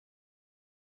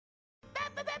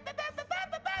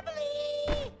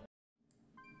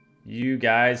You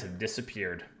guys have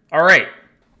disappeared. All right.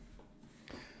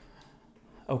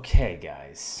 Okay,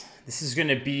 guys. This is going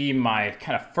to be my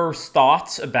kind of first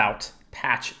thoughts about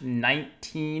patch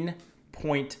 19.2.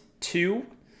 You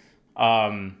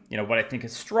know, what I think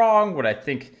is strong, what I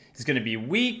think is going to be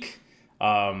weak,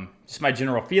 just my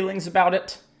general feelings about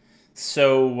it.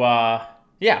 So,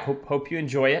 yeah, hope you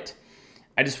enjoy it.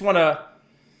 I just want to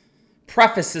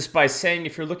preface this by saying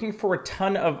if you're looking for a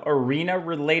ton of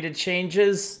arena-related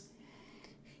changes,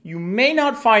 you may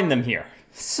not find them here.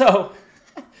 So,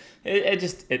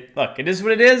 look, it is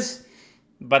what it is,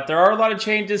 but there are a lot of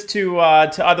changes to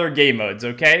other game modes,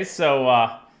 okay?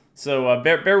 So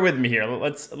bear with me here.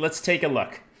 Let's take a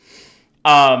look.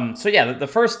 So yeah, the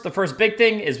first big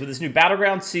thing is with this new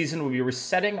Battlegrounds season, we'll be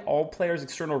resetting all players'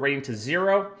 external rating to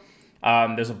 0.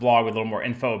 There's a blog with a little more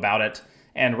info about it,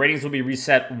 and ratings will be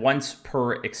reset once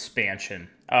per expansion.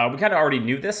 We kind of already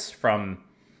knew this from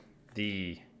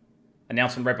the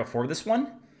announcement right before this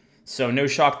one, so no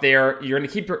shock there. You're going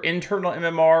to keep your internal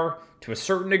MMR to a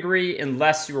certain degree,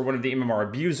 unless you were one of the MMR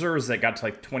abusers that got to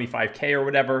like 25k or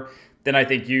whatever. Then I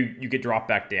think you get dropped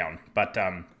back down. But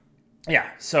yeah,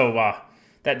 so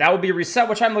that will be a reset,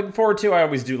 which I'm looking forward to. I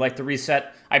always do like the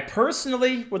reset. I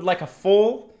personally would like a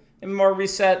full MMR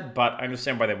reset, but I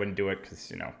understand why they wouldn't do it, because,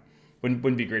 you know,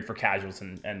 wouldn't be great for casuals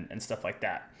and stuff like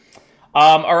that.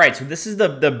 All right, so this is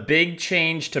the big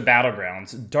change to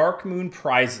Battlegrounds. Darkmoon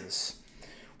prizes.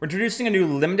 We're introducing a new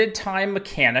limited time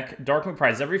mechanic, Darkmoon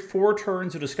prizes. Every 4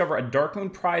 turns, you'll discover a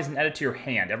Darkmoon prize and add it to your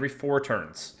hand. Every 4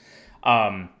 turns.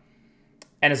 And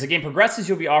as the game progresses,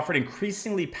 you'll be offered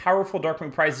increasingly powerful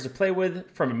Darkmoon prizes to play with,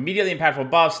 from immediately impactful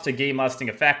buffs to game-lasting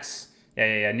effects.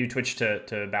 Yeah. New Twitch to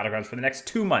Battlegrounds for the next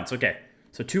 2 months. Okay,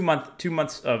 so 2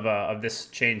 months of this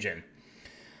change in.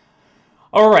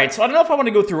 All right, so I don't know if I want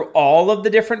to go through all of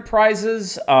the different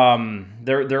prizes.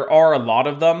 There are a lot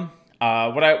of them.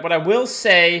 What I will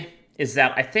say is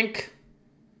that I think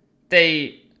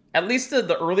at least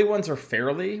the early ones are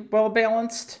fairly well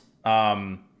balanced.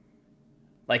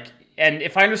 And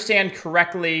if I understand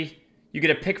correctly, you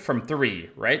get a pick from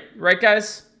 3, right? Right,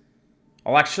 guys?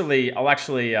 I'll actually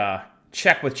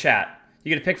check with chat.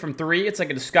 You get a pick from 3. It's like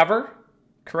a discover,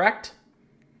 correct?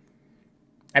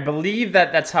 I believe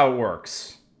that's how it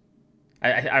works.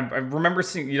 I remember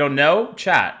seeing. You don't know?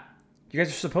 Chat. You guys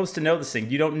are supposed to know this thing.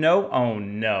 You don't know? Oh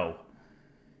no.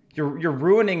 You're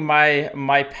ruining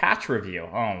my patch review.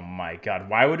 Oh my god.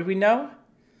 Why would we know?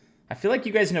 I feel like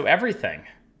you guys know everything.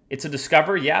 It's a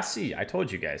discover. Yeah, see, I told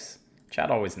you guys.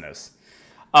 Chat always knows.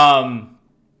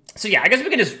 So yeah, I guess we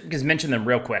can just mention them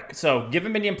real quick. So give a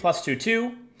minion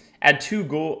 +2/2. Add 2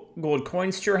 gold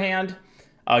coins to your hand.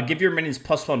 Give your minions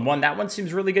 +1/1. That one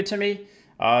seems really good to me.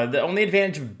 The only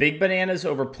advantage of big bananas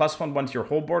over +1/1 to your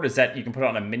whole board is that you can put it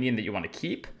on a minion that you want to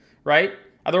keep, right?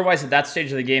 Otherwise, at that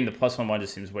stage of the game, the +1/1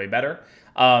 just seems way better.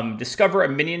 Discover a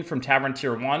minion from Tavern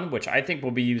Tier 1, which I think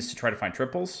will be used to try to find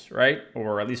triples, right?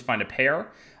 Or at least find a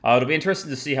pair. It'll be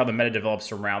interesting to see how the meta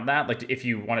develops around that. Like, if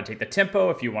you want to take the tempo,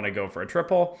 if you want to go for a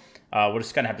triple, we'll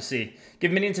just kind of have to see.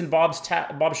 Give minions in Bob's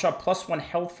Shop +1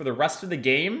 health for the rest of the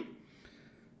game.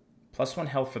 +1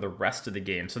 health for the rest of the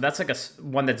game. So that's like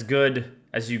one that's good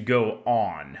as you go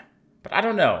on. But I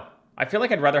don't know. I feel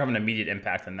like I'd rather have an immediate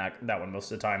impact than that one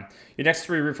most of the time. Your next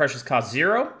 3 refreshes cost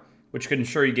 0, which could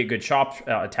ensure you get good shop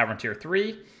Tavern Tier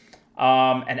 3.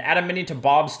 And add a minion to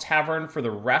Bob's Tavern for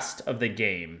the rest of the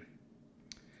game.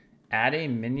 Add a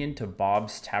minion to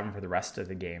Bob's Tavern for the rest of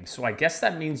the game. So I guess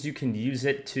that means you can use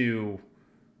it to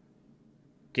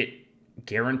get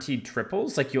guaranteed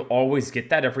triples? Like, you'll always get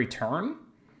that every turn?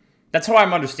 That's how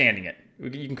I'm understanding it.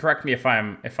 You can correct me if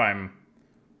I'm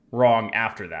wrong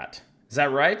after that. Is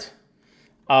that right?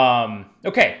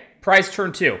 Okay, prize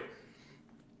turn 2.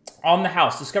 On the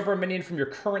house, discover a minion from your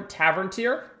current tavern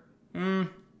tier.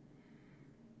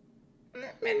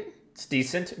 It's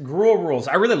decent. Gruel rules.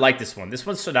 I really like this one. This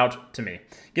one stood out to me.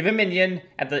 Give a minion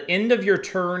at the end of your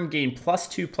turn, gain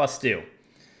 +2/+2.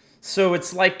 So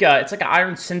it's like an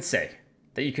Iron Sensei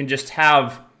that you can just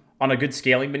have on a good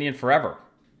scaling minion forever.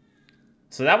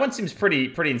 So that one seems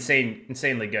pretty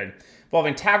insanely good.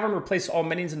 Evolving Tavern, replace all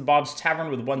minions in Bob's Tavern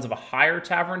with ones of a higher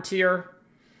tavern tier.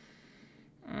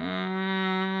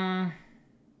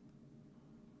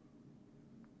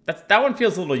 That one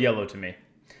feels a little yellow to me.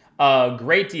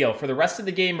 Great deal. For the rest of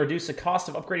the game, reduce the cost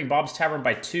of upgrading Bob's Tavern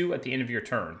by 2 at the end of your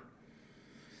turn.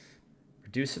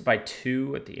 Reduce it by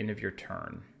 2 at the end of your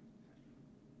turn.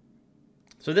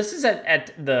 So this is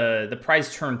at the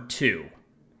prize turn 2.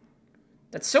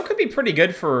 That still could be pretty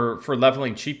good for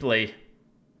leveling cheaply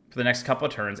for the next couple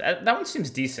of turns. That one seems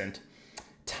decent.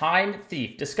 Time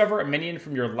Thief. Discover a minion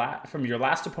from your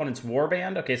last opponent's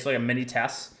warband. Okay, so like a mini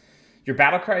Tess. Your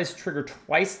battle cries trigger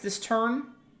twice this turn.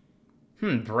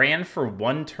 Brand for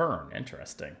 1 turn.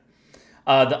 Interesting.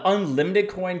 The unlimited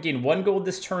coin, gain 1 gold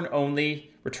this turn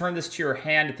only. Return this to your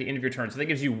hand at the end of your turn. So that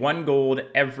gives you 1 gold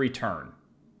every turn.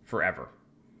 Forever.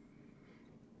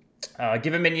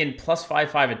 Give a minion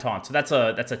 +5/5 and taunt. So that's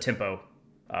a tempo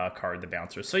card, the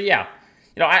bouncer. So yeah.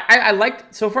 You know, I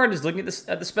like, so far just looking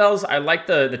at the spells, I like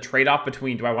the trade-off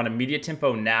between, do I want immediate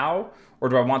tempo now, or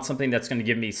do I want something that's going to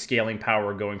give me scaling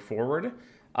power going forward?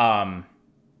 So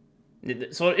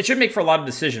it should make for a lot of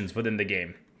decisions within the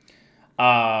game.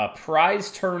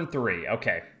 Prize turn 3.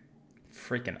 Okay.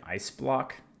 Freaking Ice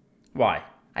Block. Why?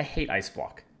 I hate Ice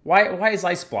Block. Why is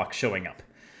Ice Block showing up?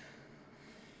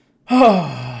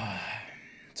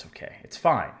 It's okay. It's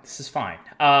fine. This is fine.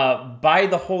 By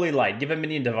the Holy Light. Give a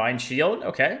minion Divine Shield.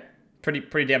 Okay.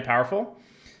 Pretty damn powerful.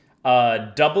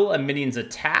 Double a minion's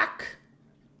attack.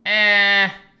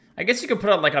 I guess you could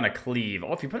put it like on a cleave.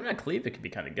 Oh, if you put it on a cleave, it could be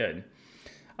kind of good.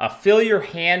 Fill your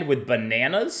hand with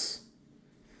bananas.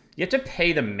 You have to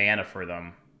pay the mana for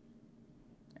them.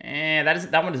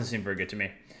 That one doesn't seem very good to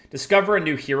me. Discover a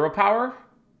new hero power.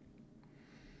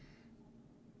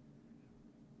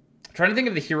 I'm trying to think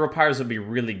of the hero powers that would be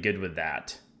really good with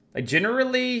that. Like,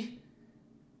 generally,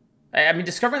 I mean,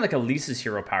 discovering like Elise's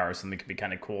hero power or something could be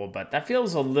kind of cool, but that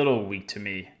feels a little weak to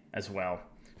me as well.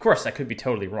 Of course, I could be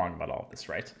totally wrong about all of this,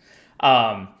 right?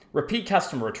 Repeat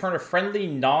customer. Return a friendly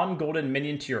non-golden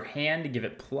minion to your hand to give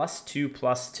it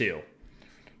 +2/+2.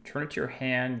 Turn it to your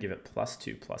hand, give it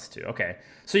 +2/+2. Okay,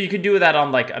 so you could do that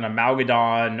on like an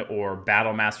Amalgadon or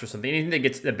Battle Master or something. Anything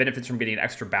that benefits from getting an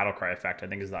extra battle cry effect, I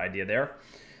think, is the idea there.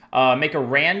 Make a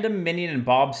random minion in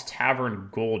Bob's Tavern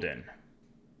golden.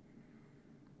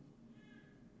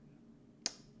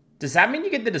 Does that mean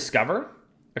you get the Discover?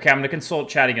 Okay, I'm going to consult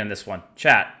chat again on this one.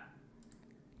 Chat,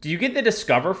 do you get the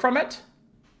Discover from it?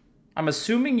 I'm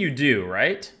assuming you do,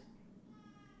 right?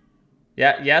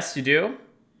 Yeah, yes, you do?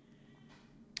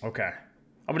 Okay.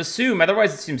 I would assume,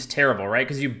 otherwise it seems terrible, right?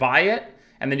 Because you buy it,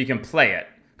 and then you can play it.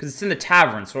 Because it's in the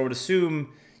tavern, so I would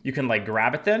assume you can, like,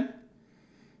 grab it then.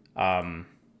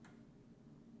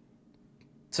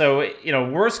 So, you know,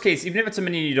 worst case, even if it's a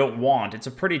minion you don't want, it's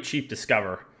a pretty cheap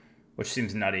Discover, which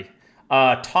seems nutty.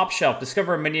 Top Shelf,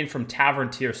 discover a minion from Tavern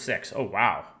Tier 6. Oh,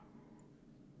 wow.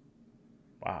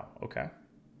 Wow, okay.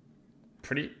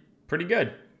 Pretty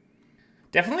good.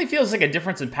 Definitely feels like a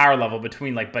difference in power level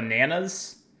between, like,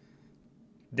 Bananas.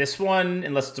 This one,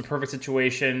 unless it's a perfect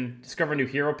situation. Discover new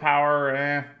hero power,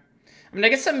 I mean, I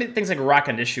guess some things like Rock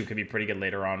and Issue could be pretty good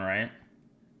later on, right?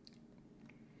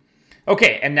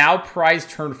 Okay, and now prize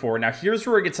turn 4. Now, here's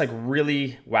where it gets, like,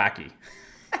 really wacky.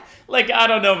 Like, I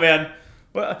don't know, man.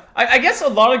 Well, I guess a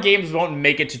lot of games won't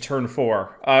make it to turn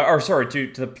 4.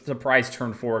 To prize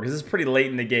turn 4, because it's pretty late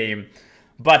in the game.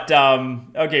 But,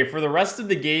 okay, for the rest of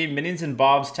the game, minions in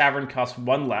Bob's Tavern cost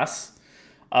 1 less.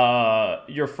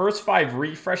 Your first 5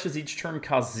 refreshes each turn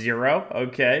cost 0.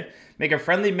 Okay. Make a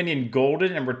friendly minion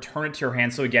golden and return it to your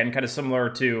hand. So again, kind of similar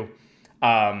to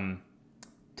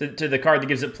the card that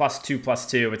gives it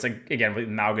 +2/+2. It's like, again, with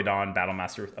Amalgadon, Battle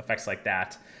Master, effects like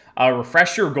that.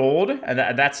 Refresh your gold. And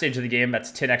at that stage of the game,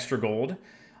 that's 10 extra gold.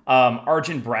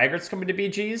 Argent Braggart's coming to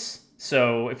BGs.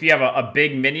 So if you have a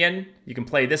big minion, you can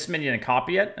play this minion and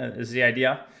copy it, is the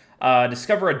idea.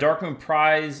 Discover a Darkmoon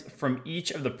prize from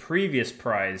each of the previous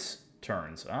prize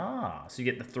turns. Ah, so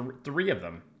you get the 3 of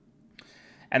them.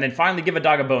 And then finally, give a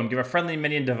dog a bone. Give a friendly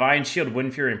minion Divine Shield,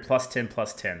 Wind Fury, and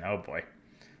 +10/+10. Oh boy.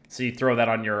 So you throw that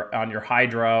on your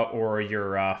Hydra or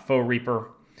your Foe Reaper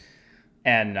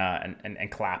and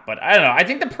clap. But I don't know. I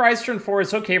think the prize turn 4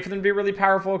 is okay for them to be really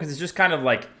powerful because it's just kind of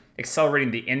like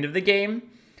accelerating the end of the game.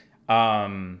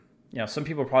 You know, some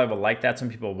people probably will like that. Some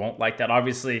people won't like that.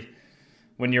 Obviously,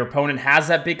 when your opponent has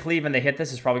that big cleave and they hit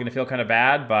this, it's probably going to feel kind of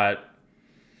bad. But,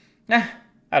 I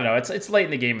don't know. It's late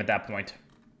in the game at that point.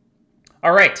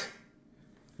 All right.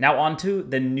 Now on to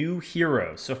the new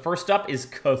heroes. So first up is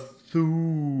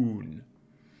Cthulhu.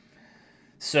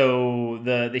 So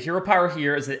the hero power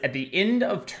here is that at the end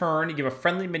of turn, you give a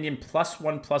friendly minion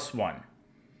 +1/+1.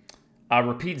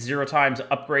 Repeat 0 times,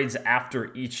 upgrades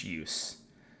after each use.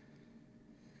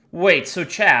 Wait, so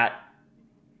chat,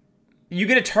 you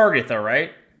get to target it though,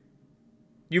 right?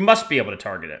 You must be able to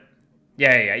target it.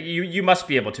 Yeah. You must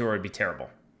be able to, or it'd be terrible.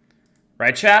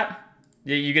 Right, chat?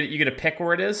 You get to pick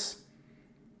where it is?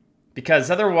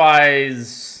 Because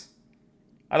otherwise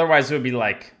it would be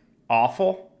like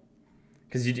awful.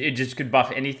 Because it just could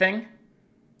buff anything.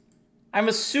 I'm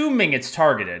assuming it's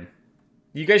targeted.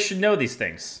 You guys should know these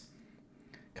things.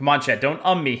 Come on, chat,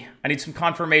 don't me. I need some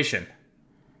confirmation.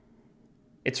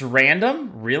 It's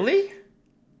random? Really?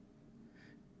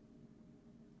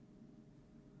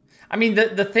 I mean,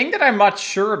 the thing that I'm not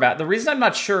sure about, the reason I'm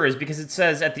not sure is because it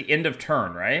says at the end of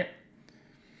turn, right?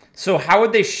 So how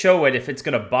would they show it if it's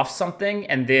going to buff something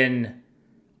and then,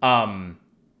 if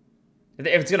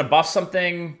it's going to buff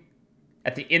something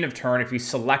at the end of turn, if you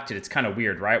select it, it's kind of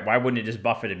weird, right? Why wouldn't it just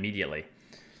buff it immediately?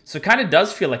 So it kind of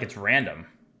does feel like it's random.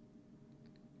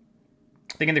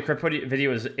 I think in the crypto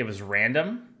video it was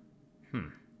random.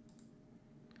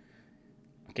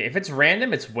 Okay, if it's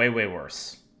random, it's way, way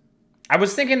worse. I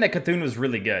was thinking that Cthulhu was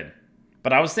really good,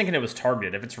 but I was thinking it was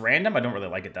targeted. If it's random, I don't really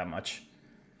like it that much.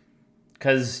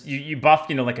 Because you buff,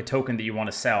 you know, like a token that you want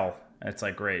to sell, and it's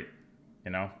like, great.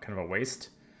 You know, kind of a waste.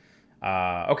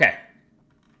 Okay.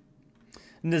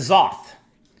 N'Zoth.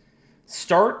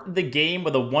 Start the game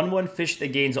with a 1/1 fish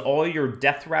that gains all your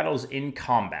death rattles in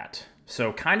combat.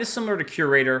 So kind of similar to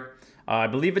Curator. I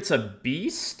believe it's a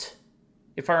beast,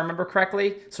 if I remember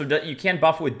correctly. So you can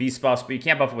buff it with beast buffs, but you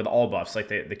can't buff it with all buffs, like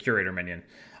the Curator minion.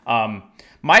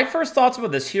 My first thoughts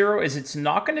about this hero is it's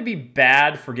not going to be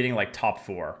bad for getting like top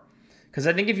 4. Because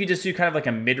I think if you just do kind of like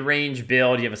a mid-range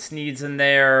build, you have a Sneeds in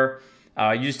there,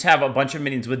 you just have a bunch of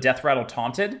minions with Death Rattle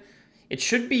taunted, it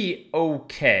should be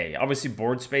okay. Obviously,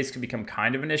 board space can become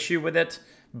kind of an issue with it,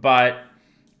 but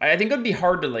I think it would be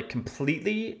hard to like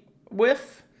completely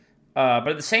whiff. But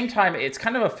at the same time, it's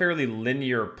kind of a fairly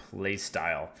linear play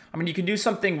style. I mean, you can do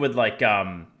something with like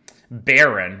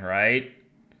Baron, right?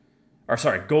 Or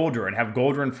sorry, Goldrun. Have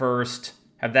Goldrun first,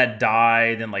 have that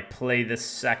die, then like play this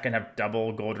second, have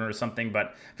double Goldrun or something. But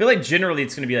I feel like generally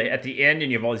it's going to be like at the end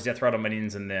and you have all these Death Rattle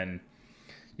minions and then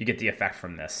you get the effect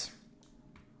from this.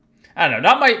 I don't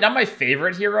know, not my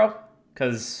favorite hero,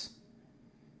 because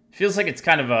it feels like it's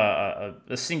kind of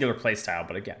a singular play style,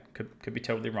 but again, could be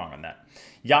totally wrong on that.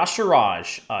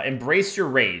 Yashiraj, embrace your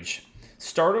rage.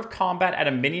 Start of combat, add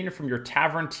a minion from your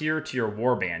tavern tier to your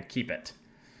warband. Keep it.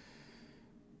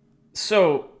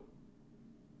 So,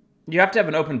 you have to have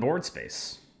an open board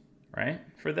space, right,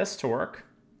 for this to work,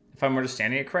 if I'm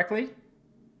understanding it correctly.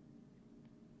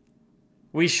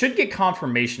 We should get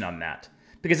confirmation on that.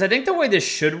 Because I think the way this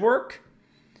should work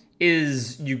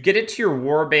is you get it to your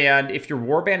warband. If your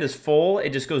warband is full,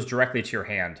 it just goes directly to your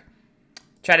hand.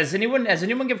 Chat, has anyone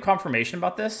give confirmation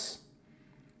about this?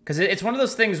 Because it's one of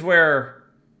those things where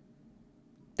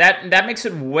that makes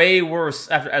it way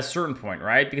worse at a certain point,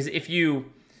 right? Because if you're,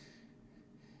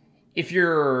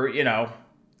 you know,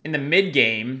 in the mid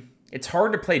game, it's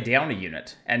hard to play down a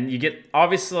unit, and you get,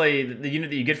 obviously the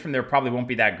unit that you get from there probably won't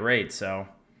be that great. So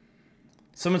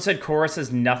someone said Cora says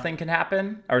nothing can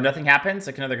happen, or nothing happens.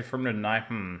 I can either confirm or deny.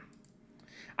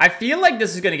 I feel like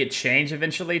this is going to get changed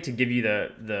eventually to give you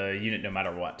the unit no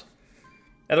matter what.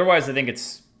 Otherwise, I think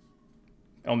it's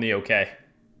only okay.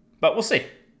 But we'll see.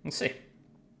 We'll see.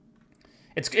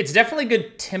 It's definitely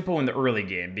good tempo in the early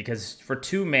game, because for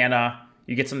 2 mana,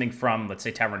 you get something from, let's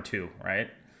say, Tavern 2, right?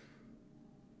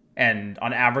 And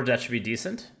on average, that should be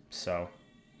decent. So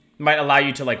it might allow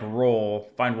you to like roll,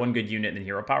 find one good unit and then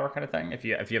hero power kind of thing if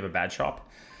you have a bad shop.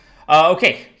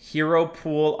 Okay, hero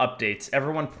pool updates.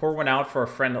 Everyone pour one out for our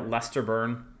friend Lester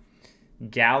Byrne.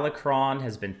 Galakrond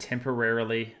has been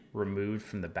temporarily removed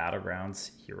from the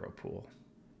Battlegrounds hero pool.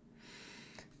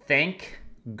 Thank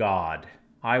God.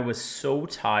 I was so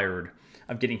tired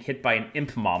of getting hit by an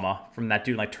Imp Mama from that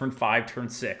dude like turn 5, turn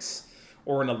 6.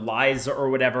 Or an Eliza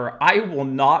or whatever. I will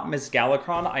not miss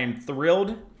Galakrond. I am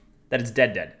thrilled that it's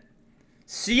dead.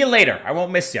 See you later. I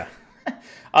won't miss you.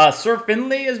 Sir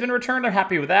Finley has been returned. I'm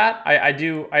happy with that.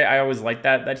 I always like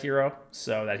that hero.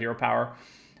 So that hero power.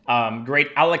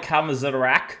 Great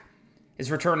Alakamazarak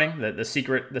is returning. The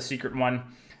secret one.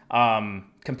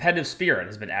 Competitive Spirit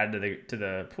has been added to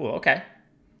the pool. Okay.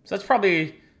 So that's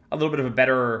probably a little bit of a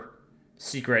better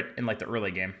secret in like the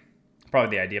early game.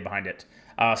 Probably the idea behind it.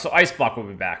 So Ice Block will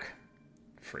be back.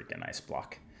 Freaking Ice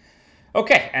Block.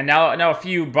 Okay, and now a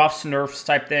few buffs, nerfs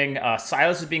type thing.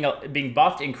 Silas is being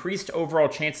buffed. Increased overall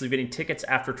chances of getting tickets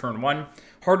after turn 1.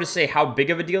 Hard to say how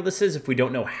big of a deal this is if we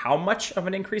don't know how much of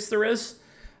an increase there is.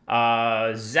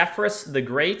 Zephyrus the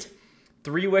Great.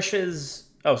 3 wishes.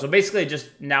 Oh, so basically just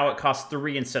now it costs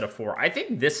 3 instead of 4. I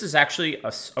think this is actually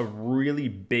a really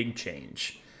big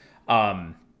change.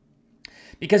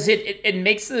 Because it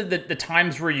makes the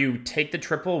times where you take the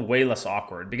triple way less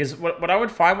awkward. Because what I would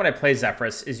find when I play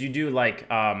Zephyrus is you do like,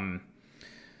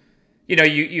 you know,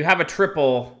 you have a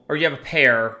triple or you have a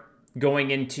pair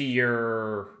going into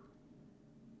your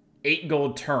 8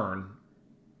 gold turn.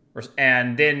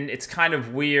 And then it's kind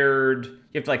of weird.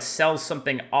 You have to like sell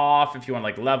something off if you want to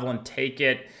like level and take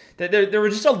it. There were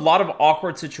just a lot of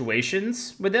awkward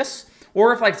situations with this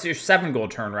Or if like it's your 7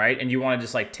 gold turn, right, and you want to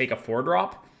just like take a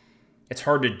 4-drop, it's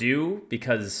hard to do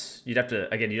because you'd have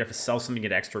to sell something to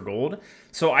get extra gold.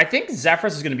 So I think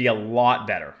Zephrys is going to be a lot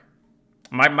better.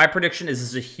 My prediction is this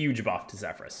is a huge buff to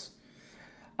Zephrys.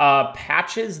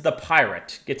 Patches the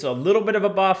Pirate gets a little bit of a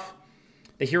buff.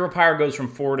 The Hero Pyre goes from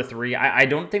 4 to 3. I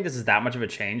don't think this is that much of a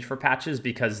change for Patches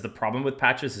because the problem with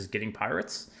Patches is getting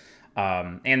Pirates.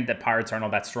 And that Pirates aren't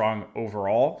all that strong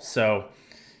overall. So,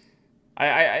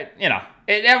 you know,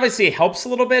 it obviously helps a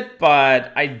little bit,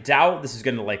 but I doubt this is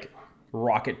going to, like,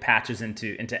 rocket Patches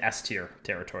into S tier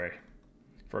territory,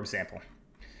 for example.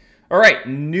 All right,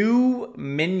 new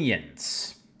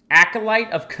minions. Acolyte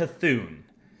of Cthulhu,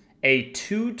 a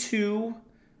 2/2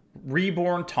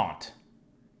 reborn taunt,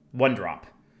 1-drop.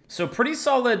 So pretty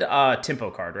solid tempo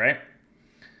card, right?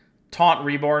 Taunt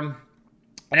reborn,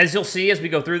 and as you'll see as we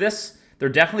go through this, they're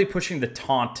definitely pushing the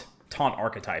taunt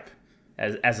archetype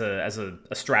as a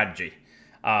strategy.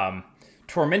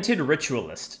 Tormented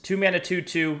Ritualist, 2 mana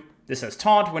 2/2. This has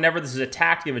taunt. Whenever this is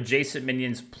attacked, give adjacent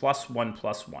minions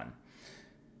 +1/+1.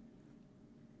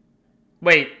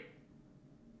 Wait,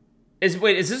 is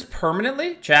this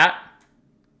permanently? Chat.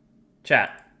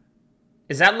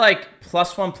 Is that like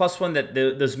 +1/+1 that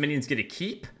those minions get to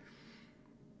keep?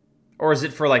 Or is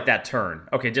it for like that turn?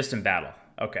 Okay, just in battle.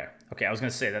 Okay, I was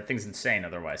gonna say that thing's insane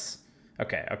otherwise.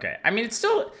 Okay. I mean, it's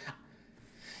still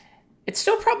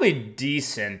probably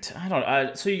decent. I don't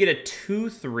know. So you get a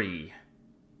 2/3.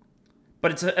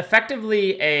 But it's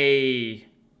effectively a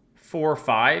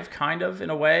 4/5, kind of, in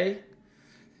a way.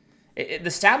 The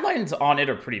stat lines on it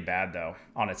are pretty bad, though,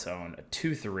 on its own. A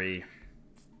 2/3.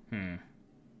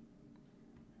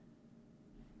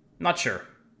 Not sure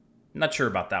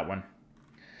about that one.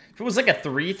 If it was like a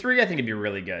 3/3, I think it'd be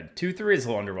really good. 2/3 is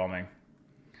a little underwhelming.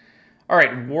 All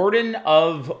right, Warden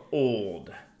of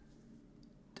Old.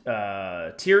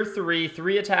 Tier 3,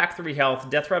 3 attack, 3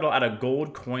 health. Death Rattle, add a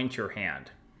gold coin to your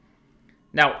hand.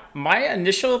 Now, my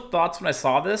initial thoughts when I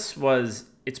saw this was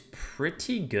it's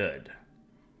pretty good.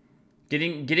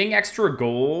 Getting extra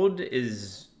gold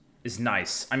is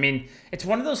nice. I mean, it's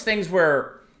one of those things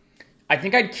where I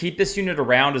think I'd keep this unit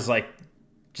around as like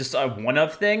just a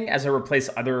one-of thing as I replace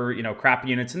other, you know, crappy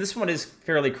units. And this one is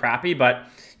fairly crappy, but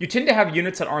you tend to have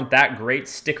units that aren't that great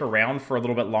stick around for a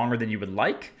little bit longer than you would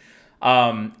like.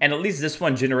 And at least this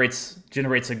one generates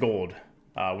a gold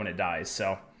when it dies.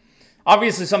 So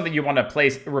obviously something you want to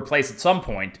replace at some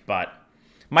point, but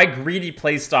my greedy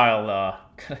playstyle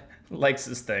likes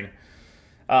this thing.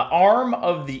 Arm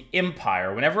of the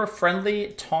Empire. Whenever a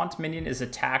friendly taunt minion is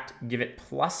attacked, give it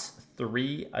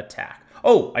 +3 attack.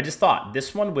 Oh, I just thought,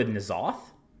 this one with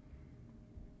N'Zoth,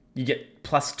 you get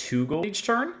 +2 gold each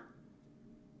turn?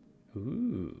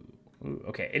 Ooh,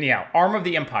 okay. Anyhow, Arm of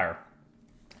the Empire.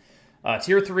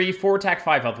 Tier 3, 4 attack,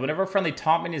 5 health. Whenever a friendly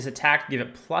taunt minion is attacked, give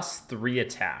it +3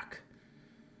 attack.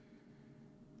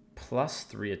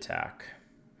 +3 attack.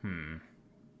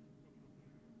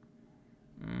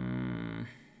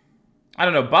 I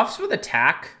don't know. Buffs with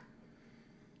attack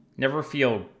never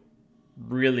feel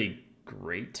really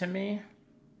great to me.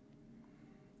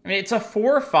 I mean, it's a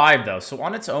 4 or 5 though, so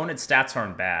on its own, its stats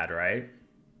aren't bad, right?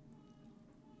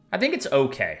 I think it's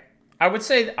okay. I would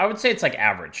say it's like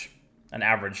average, an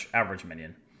average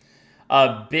minion.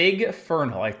 Big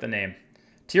Fern, I like the name.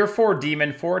 Tier 4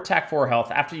 demon, 4 attack, 4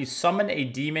 health. After you summon a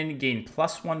demon, gain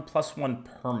 +1/+1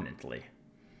 permanently.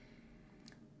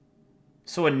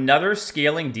 So another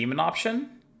scaling demon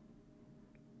option?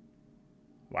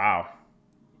 Wow.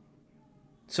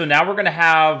 So now we're gonna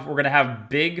have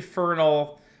Big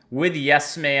Fernal with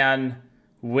Yes Man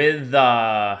with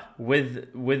the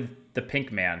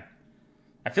Pink Man.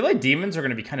 I feel like demons are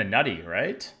gonna be kind of nutty,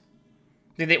 right?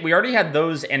 We already had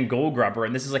those and Gold Grubber,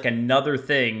 and this is like another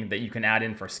thing that you can add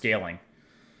in for scaling.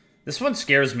 This one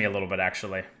scares me a little bit,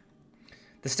 actually.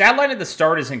 The stat line at the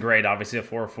start isn't great, obviously a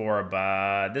 4/4,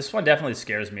 but this one definitely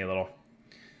scares me a little.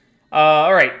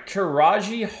 All right,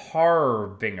 Kiraji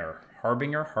Harbinger,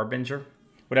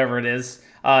 whatever it is.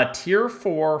 Tier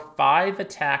 4, 5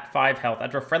 attack, 5 health.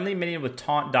 After a friendly minion with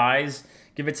taunt dies,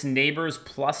 give its neighbors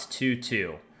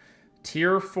 +2/2.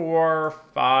 Tier 4,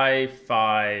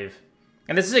 5/5.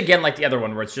 And this is again like the other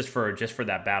one where it's just for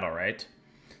that battle, right?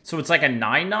 So it's like a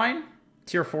 9/9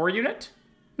 tier 4 unit.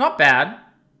 Not bad.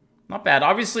 Not bad.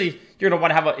 Obviously, you're going to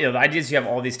want to have, the idea is you have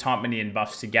all these taunt minion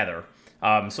buffs together.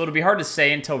 So it'll be hard to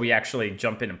say until we actually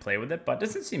jump in and play with it, but it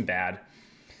doesn't seem bad.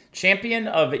 Champion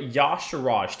of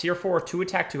Yasharaj. Tier 4, 2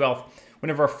 attack, 2 health.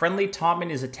 Whenever a friendly taunt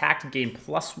minion is attacked, gain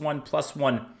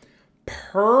 +1/+1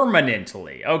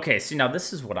 permanently. Okay, see, now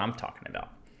this is what I'm talking about.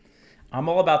 I'm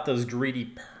all about those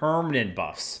greedy permanent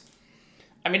buffs.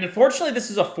 I mean, unfortunately, this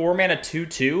is a 4-mana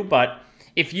 2/2, but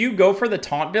if you go for the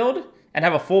taunt build and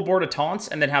have a full board of taunts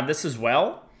and then have this as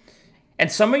well,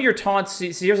 and some of your taunts,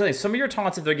 see, here's the thing, some of your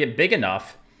taunts, if they get big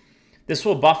enough, this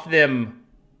will buff them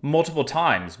multiple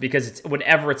times because it's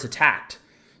whenever it's attacked.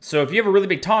 So if you have a really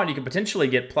big taunt, you can potentially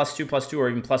get +2/+2 or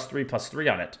even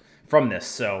 +3/+3 on it from this.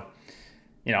 So,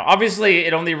 you know, obviously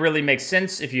it only really makes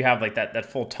sense if you have like that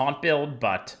full taunt build,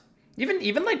 but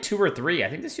even like 2 or 3, I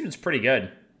think this unit's pretty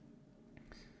good.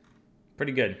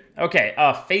 Pretty good. Okay,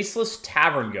 Faceless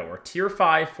Tavern Goer. Tier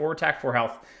 5, 4 attack, 4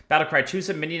 health. Battlecry, choose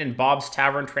a minion in Bob's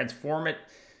Tavern, transform it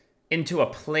into a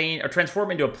plain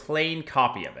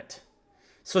copy of it.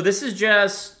 So this is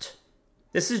just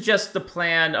the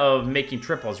plan of making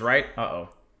triples, right? Uh-oh.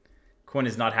 Quinn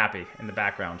is not happy in the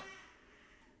background.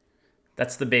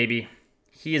 That's the baby.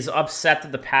 He is upset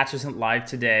that the patch isn't live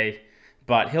today,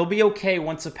 but he'll be okay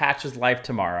once the patch is live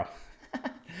tomorrow.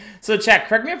 So chat,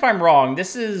 correct me if I'm wrong.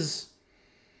 This is...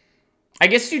 I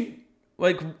guess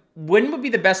when would be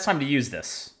the best time to use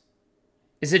this?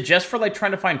 Is it just for like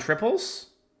trying to find triples?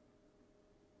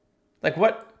 Like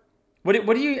when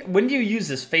do you use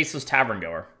this Faceless Tavern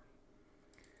Goer?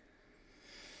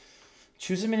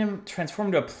 Choose a minion, transform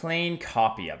into a plain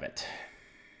copy of it.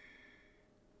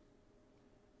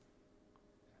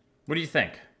 What do you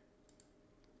think?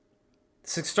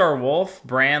 6-star Wolf,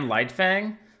 Bran,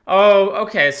 Lightfang? Oh,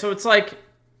 okay, so it's like...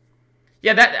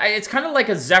 Yeah, it's kind of like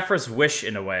a Zephyr's Wish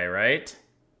in a way, right?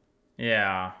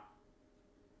 Yeah.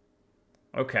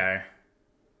 Okay.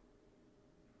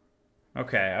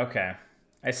 Okay.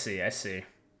 I see.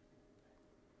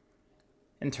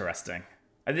 Interesting.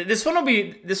 This one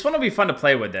will be fun to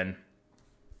play with then.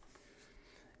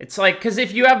 It's like, because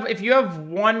if you have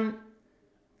one,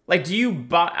 like, do you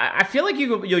buy? I feel like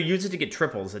you'll use it to get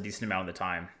triples a decent amount of the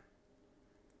time.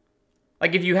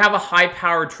 Like if you have a high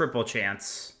powered triple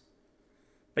chance.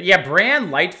 But yeah, Bran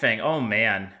Lightfang, oh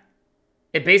man.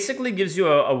 It basically gives you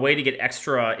a way to get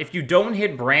extra. If you don't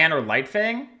hit Bran or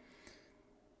Lightfang,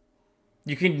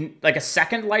 you can, like a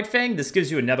second Lightfang, this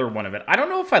gives you another one of it. I don't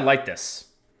know if I like this.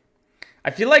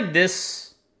 I feel like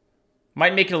this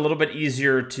might make it a little bit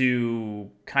easier to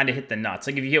kind of hit the nuts.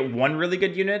 Like if you hit one really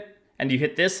good unit and you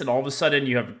hit this and all of a sudden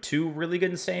you have 2 really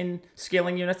good insane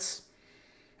scaling units.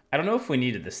 I don't know if we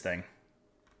needed this thing.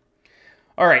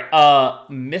 All right,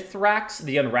 Mithrax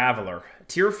the Unraveler.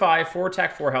 Tier 5, 4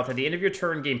 attack, 4 health. At the end of your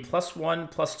turn, gain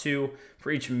 +1/+2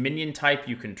 for each minion type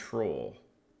you control.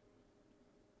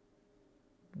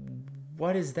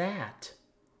 What is that?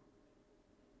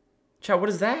 Chat, what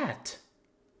is that?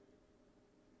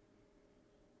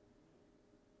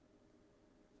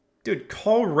 Dude,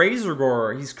 call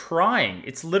Razorgore. He's crying.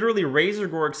 It's literally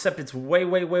Razorgore, except it's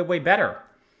way better.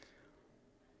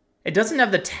 It doesn't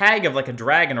have the tag of like a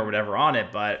dragon or whatever on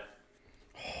it, but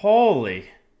holy.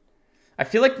 I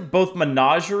feel like both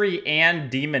Menagerie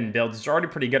and Demon builds, which are already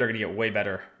pretty good, are going to get way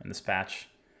better in this patch.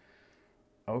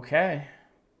 Okay.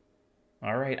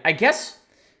 All right. I guess,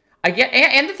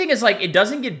 and the thing is, like, it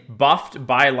doesn't get buffed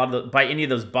by by any of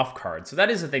those buff cards. So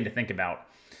that is a thing to think about.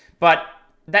 But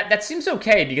that seems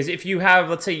okay, because if you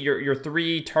have, let's say, your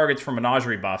 3 targets for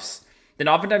Menagerie buffs, then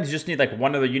oftentimes you just need like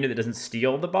one other unit that doesn't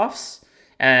steal the buffs.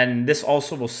 And this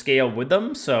also will scale with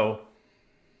them, so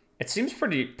it seems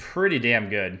pretty damn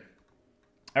good.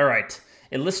 All right,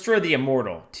 Illustra the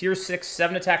Immortal. Tier 6,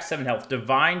 7 attack, 7 health.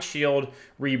 Divine Shield,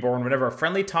 Reborn. Whenever a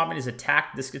friendly taunt is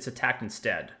attacked, this gets attacked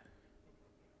instead.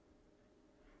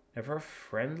 Whenever a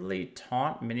friendly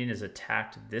taunt minion is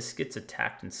attacked, this gets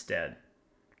attacked instead.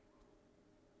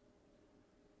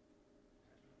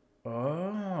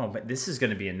 Oh, but this is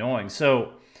going to be annoying.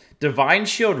 So, Divine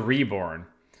Shield Reborn.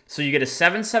 So you get a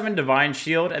 7/7 Divine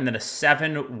Shield and then a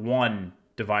 7/1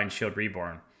 Divine Shield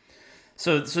Reborn.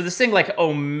 So this thing like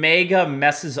Omega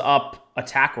messes up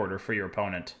attack order for your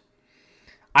opponent.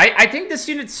 I think this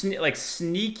unit's like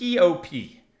sneaky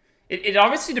OP. It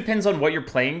obviously depends on what you're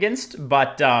playing against,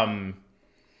 but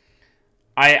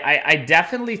I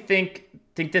definitely think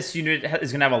this unit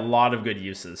is gonna have a lot of good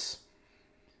uses.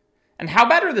 And how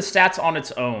bad are the stats on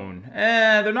its own?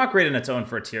 They're not great on its own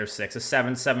for a tier 6. A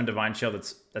 7/7 Divine Shield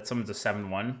that summons a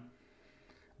 7/1.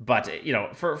 But, you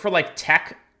know, for like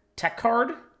tech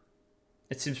card,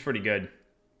 it seems pretty good.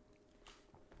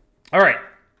 All right.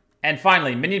 And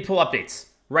finally, minion pool updates.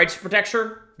 Righteous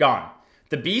Protector, gone.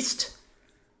 The Beast,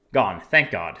 gone.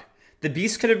 Thank God. The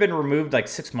Beast could have been removed like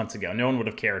 6 months ago. No one would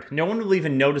have cared. No one will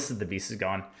even notice that the Beast is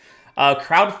gone.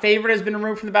 Crowd Favorite has been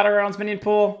removed from the Battlegrounds minion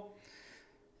pool.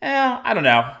 I don't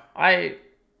know.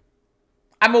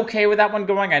 I'm okay with that one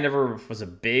going. I never was a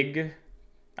big...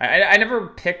 I never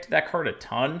picked that card a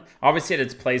ton. Obviously, it had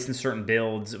its place in certain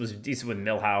builds. It was decent with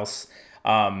Millhouse.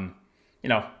 You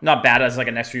know, not bad as like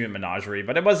an extra unit menagerie,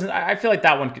 but it wasn't. I feel like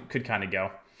that one could kind of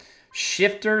go.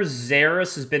 Shifter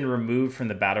Xeris has been removed from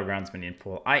the Battlegrounds minion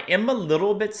pool. I am a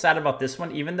little bit sad about this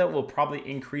one, even though it will probably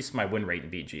increase my win rate in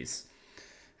BGs.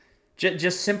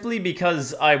 Just simply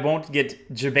because I won't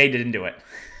get jebaited into it.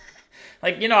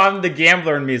 Like, you know, I'm the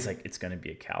gambler in me is like, it's going to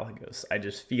be a Caligos. I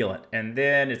just feel it. And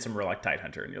then it's a Murloc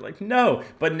Hunter. And you're like, no.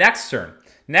 But next turn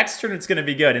it's going to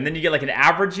be good. And then you get like an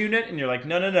average unit and you're like,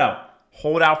 no.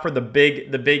 Hold out for the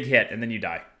big hit. And then you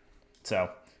die. So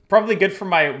probably good for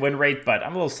my win rate, but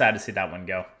I'm a little sad to see that one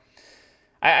go.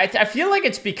 I feel like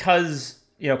it's because,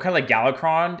 you know, kind of like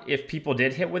Galakron, if people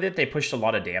did hit with it, they pushed a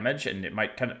lot of damage, and it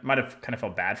might have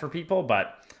felt bad for people,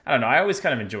 but I don't know. I always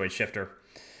kind of enjoyed Shifter.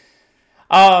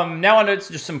 Now on to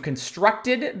just some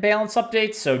constructed balance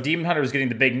updates. So Demon Hunter is getting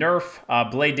the big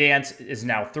nerf. Blade Dance is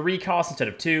now 3 costs instead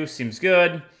of 2. Seems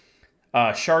good.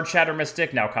 Shard Shatter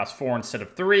Mystic now costs 4 instead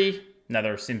of 3.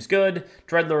 Another seems good.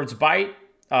 Dreadlord's Bite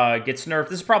gets nerfed.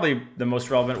 This is probably the most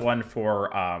relevant one for...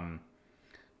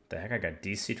 the heck, I got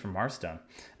DC'd from Hearthstone.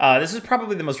 This is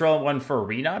probably the most relevant one for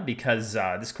Arena because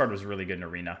this card was really good in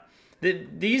Arena.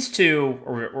 These two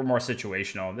were more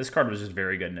situational. This card was just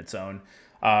very good in its own.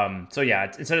 So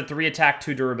yeah, instead of 3 attack,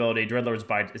 2 durability, Dreadlord's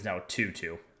Bite is now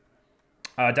 2/2.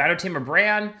 Dino Tamer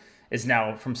Bran is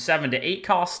now from 7 to 8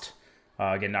 cost.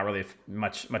 Again, not really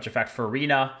much effect for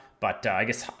Arena, but I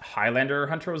guess Highlander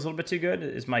Hunter was a little bit too good,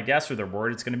 is my guess, or they're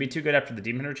worried it's going to be too good after the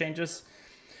Demon Hunter changes.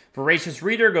 Voracious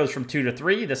Reader goes from 2 to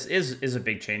 3. This is a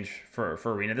big change for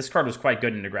Arena. This card was quite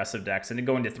good in aggressive decks, and to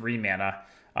go into 3 mana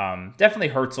definitely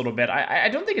hurts a little bit. I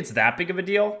don't think it's that big of a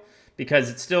deal, because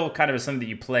it's still kind of something that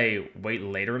you play way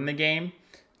later in the game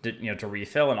to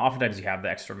refill, and oftentimes you have the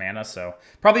extra mana, so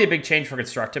probably a big change for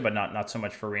Constructed, but not so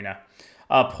much for Arena.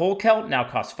 Polkelt now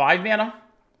costs 5 mana.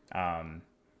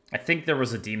 I think there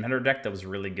was a Demon Hunter deck that was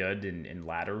really good in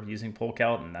ladder using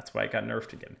Polkelt, and that's why it got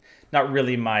nerfed again. Not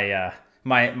really my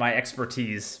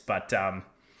expertise, but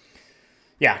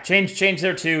yeah, change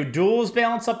there too. Duels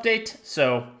balance update.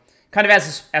 So kind of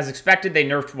as expected, they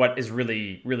nerfed what is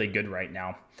really good right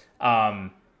now.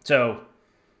 So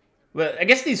well, I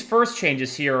guess these first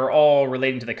changes here are all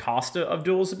relating to the cost of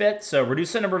duels a bit. So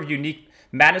reduce the number of unique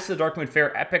Madness of the Darkmoon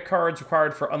Faire epic cards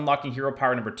required for unlocking hero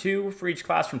power number 2 for each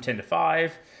class from 10 to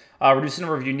 5. Reduce the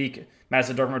number of unique Madness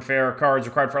of the Darkmoon Faire cards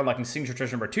required for unlocking signature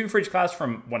treasure number 2 for each class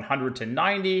from 100 to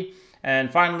 90.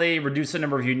 And finally, reduce the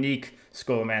number of unique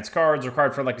Scholomance cards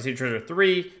required for unlocking signature treasure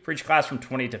 3 for each class from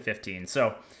 20 to 15.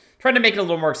 So trying to make it a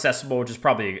little more accessible, which is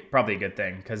probably a good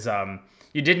thing, because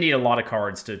you did need a lot of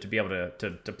cards to be able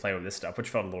to play with this stuff, which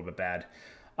felt a little bit bad.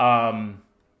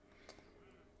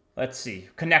 Let's see.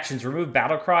 Connections. Remove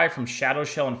Battlecry from Shadow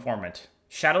Shell Informant.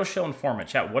 Shadow Shell Informant.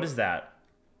 Chat, what is that?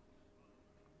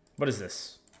 What is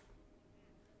this?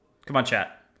 Come on,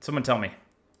 chat. Someone tell me.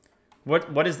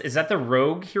 What is that the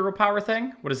rogue hero power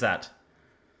thing? What is that?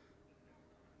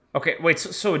 Okay, wait,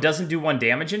 so it doesn't do 1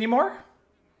 damage anymore?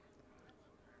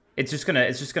 It's just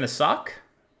gonna suck?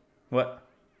 What?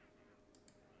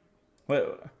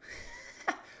 What?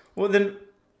 Well then,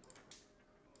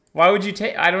 why would you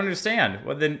take? I don't understand.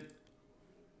 Well then,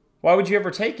 why would you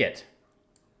ever take it?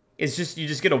 It's just you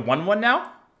just get a 1/1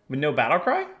 now with no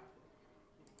Battlecry?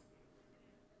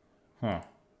 Huh.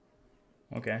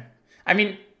 Okay. I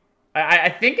mean, I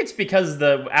think it's because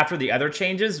after the other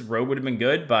changes, Rogue would have been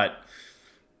good, but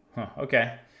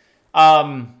okay.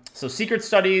 So secret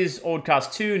studies, old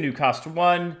cost 2, new cost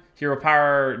 1. Hero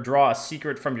power, draw a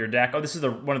secret from your deck. Oh, this is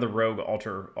one of the rogue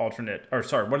alternate, or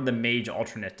sorry, one of the mage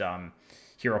alternate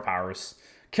hero powers.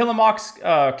 Killamox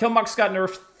got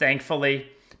nerfed, thankfully.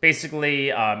 Basically,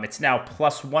 it's now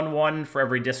 +1/1 for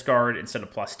every discard instead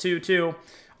of +2/2.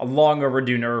 A long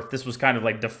overdue nerf. This was kind of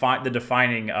like the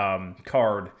defining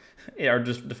card, or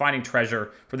just defining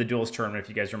treasure for the Duels tournament, if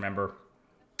you guys remember.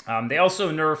 They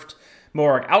also nerfed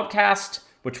Morag Outcast,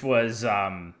 which was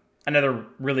another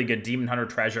really good Demon Hunter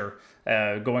treasure,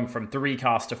 going from 3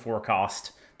 cost to 4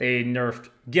 cost. They nerfed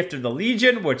Gift of the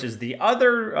Legion, which is the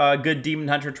other good Demon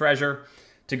Hunter treasure,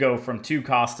 to go from 2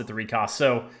 cost to 3 cost.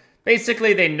 So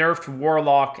basically, they nerfed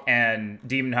Warlock and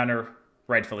Demon Hunter,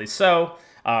 rightfully so.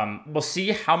 We'll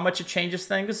see how much it changes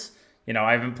things. You know,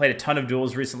 I haven't played a ton of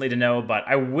Duels recently to know, but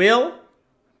I will.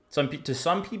 To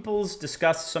some people's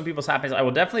disgust, some people's happiness, I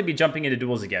will definitely be jumping into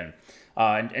Duels again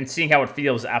and seeing how it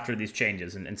feels after these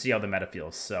changes and see how the meta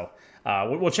feels. So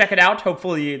we'll check it out.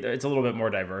 Hopefully, it's a little bit more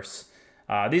diverse.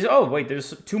 Oh, wait,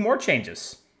 there's 2 more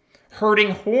changes.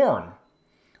 Herding Horn.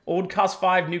 Old cost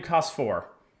 5, new cost 4.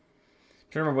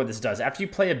 I remember what this does. After you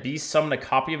play a beast, summon a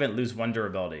copy of it, lose 1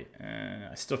 durability.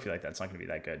 I still feel like that's not going to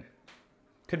be that good.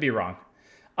 Could be wrong.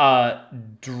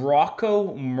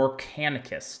 Draco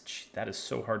Mechanicus. Gee, that is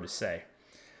so hard to say.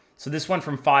 So this went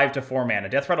from 5 to 4 mana.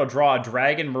 Death Rattle, draw a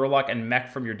dragon, murloc, and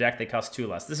mech from your deck. They cost 2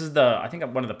 less. This is I think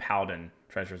one of the Paladin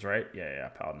treasures, right? Yeah,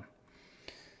 Paladin.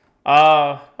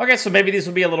 Okay, so maybe these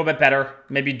will be a little bit better.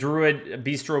 Maybe Druid,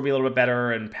 Beastro will be a little bit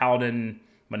better, and Paladin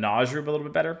Menagerie will be a little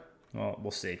bit better. Well,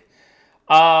 we'll see.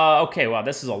 Okay, wow,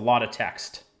 this is a lot of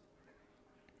text.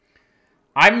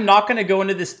 I'm not going to go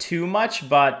into this too much,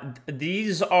 but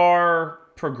these are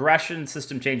progression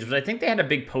system changes. But I think they had a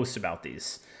big post about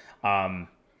these.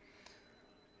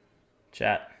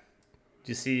 Chat,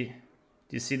 do you see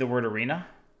the word arena?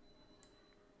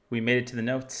 We made it to the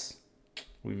notes.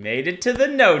 We made it to the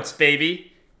notes,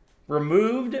 baby.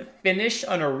 Removed, finish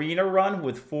an arena run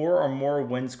with 4 or more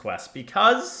wins quests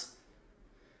because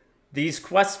these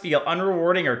quests feel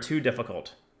unrewarding or too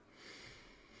difficult.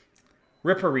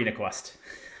 Rip arena quest.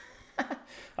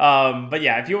 But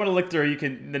yeah, if you want to look through,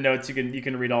 the notes. You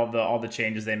can read all the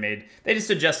changes they made. They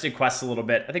just adjusted quests a little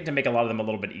bit. I think to make a lot of them a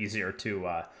little bit easier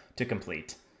to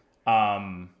complete.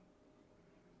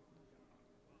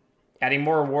 Adding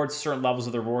more rewards to certain levels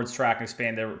of the rewards track and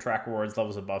expand their track rewards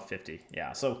levels above 50.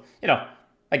 Yeah, so,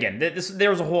 again, there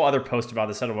was a whole other post about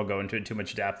this. I don't want to go into it in too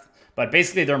much depth. But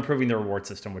basically, they're improving their reward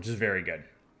system, which is very good.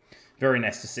 Very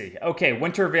nice to see. Okay,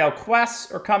 Winter Veil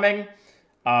quests are coming.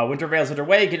 Winter Veil is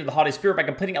underway. Get into the holiday spirit by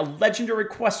completing a legendary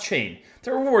quest chain.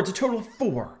 That rewards a total of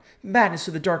 4 Madness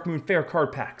of the Darkmoon Faire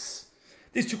card packs.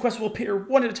 These 2 quests will appear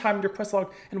one at a time in your quest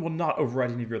log and will not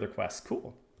override any of your other quests.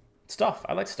 Cool. Stuff.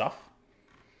 I like stuff.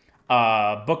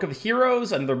 Book of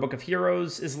Heroes. Another Book of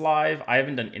Heroes is live. I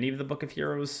haven't done any of the Book of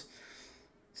Heroes,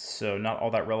 so not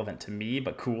all that relevant to me,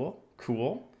 but cool.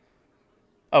 Cool.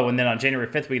 Oh, and then on January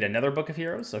 5th, we get another Book of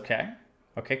Heroes. Okay.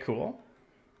 Okay, cool.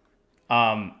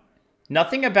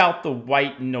 Nothing about the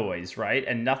white noise, right?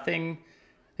 And nothing...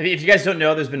 If you guys don't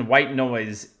know, there's been white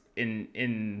noise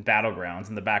in Battlegrounds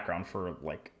in the background for,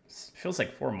 like, feels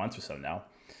like 4 months or so now.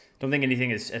 Don't think anything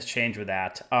has changed with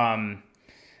that. I'm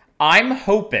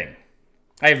hoping...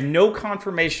 I have no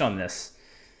confirmation on this.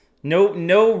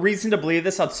 No reason to believe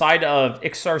this outside of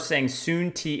Ixar saying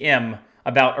soon TM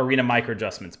about arena micro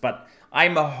adjustments. But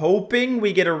I'm hoping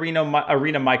we get arena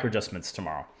micro adjustments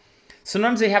tomorrow.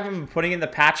 Sometimes they haven't been putting in the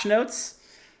patch notes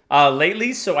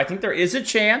lately, so I think there is a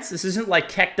chance. This isn't like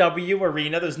Keck W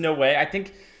Arena. There's no way. I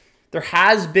think there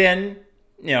has been,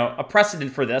 a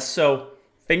precedent for this. So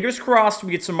fingers crossed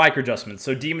we get some micro adjustments.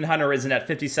 So Demon Hunter isn't at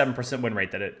 57% win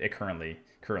rate that it currently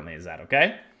is at.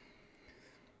 Okay.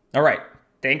 All right.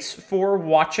 Thanks for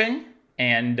watching,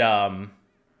 and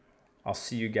I'll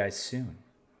see you guys soon.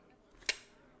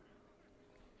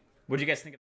 What do you guys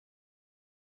think?